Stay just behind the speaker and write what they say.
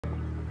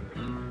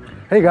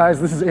Hey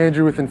guys, this is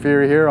Andrew with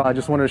INFERI here. I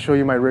just wanted to show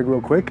you my rig real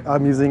quick.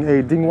 I'm using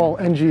a Dingwall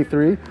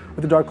NG3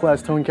 with a dark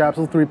glass tone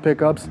capsule, 3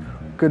 pickups,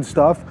 good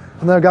stuff.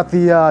 And then I've got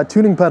the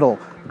tuning pedal.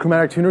 The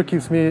chromatic tuner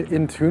keeps me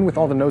in tune with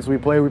all the notes we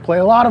play. We play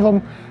a lot of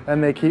them,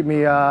 and they keep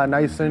me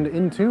nice and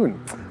in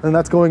tune. And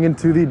that's going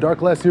into the dark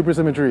glass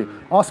supersymmetry.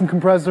 Awesome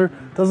compressor,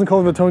 doesn't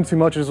color the tone too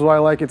much, which is why I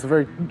like it. It's a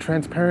very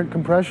transparent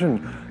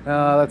compression.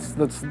 That's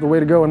the way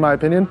to go in my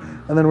opinion.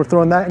 And then we're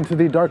throwing that into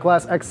the dark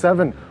glass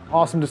X7.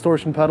 Awesome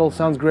distortion pedal,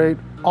 sounds great.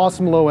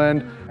 Awesome low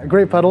end, a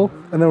great pedal.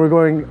 And then we're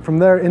going from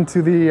there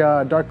into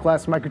the dark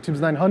glass Microtubes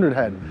 900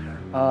 head.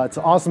 It's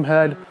an awesome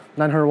head,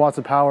 900 watts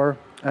of power,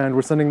 and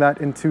we're sending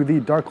that into the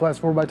dark glass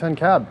 4x10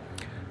 cab.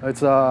 It's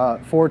 4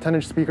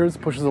 10-inch speakers,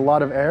 pushes a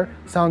lot of air,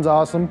 sounds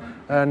awesome.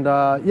 And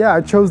yeah, I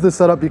chose this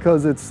setup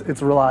because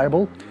it's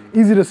reliable,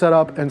 easy to set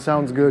up, and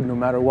sounds good no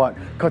matter what.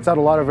 Cuts out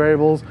a lot of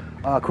variables,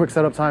 quick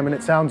setup time, and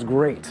it sounds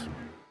great.